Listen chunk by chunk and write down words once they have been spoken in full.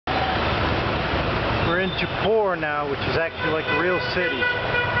We're in Jaipur now, which is actually like a real city.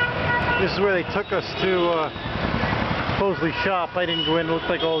 This is where they took us to supposedly shop. I didn't go in. It looked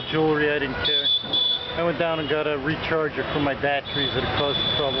like all jewelry. I didn't care. I went down and got a recharger for my batteries that had caused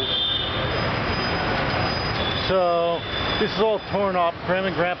trouble. So this is all torn up. Grandma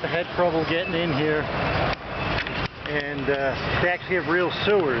and Grandpa had trouble getting in here. And they actually have real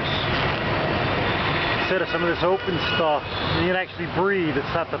sewers. Instead of some of this open stuff, you can actually breathe.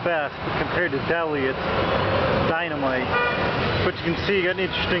 It's not the best, but compared to Delhi, it's dynamite. But you can see you got an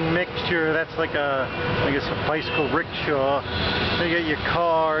interesting mixture. That's like I guess a bicycle rickshaw. Then you got your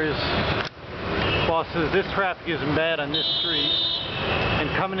cars, buses. This traffic isn't bad on this street. And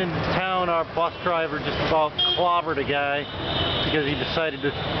coming into town, our bus driver just about clobbered a guy because he decided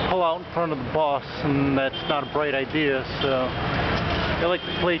to pull out in front of the bus, and that's not a bright idea. So they like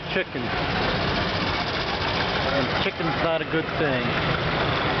to play chicken. And chicken's not a good thing.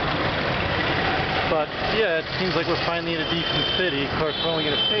 But yeah, it seems like we're finally in a decent city. Of course, we're only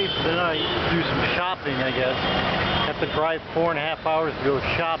going to stay for the night, do some shopping, I guess. Have to drive 4.5 hours to go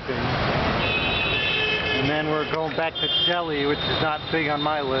shopping. And then we're going back to Delhi, which is not big on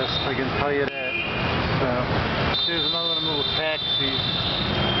my list, I can tell you that. So there's another one of little taxis.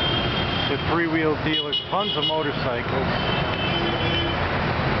 The three-wheel dealers, tons of motorcycles.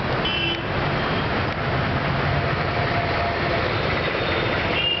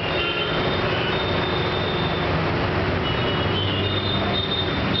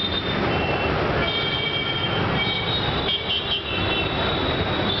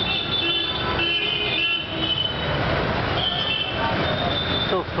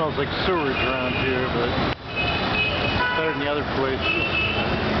 Still smells like sewage around here, but better than the other places.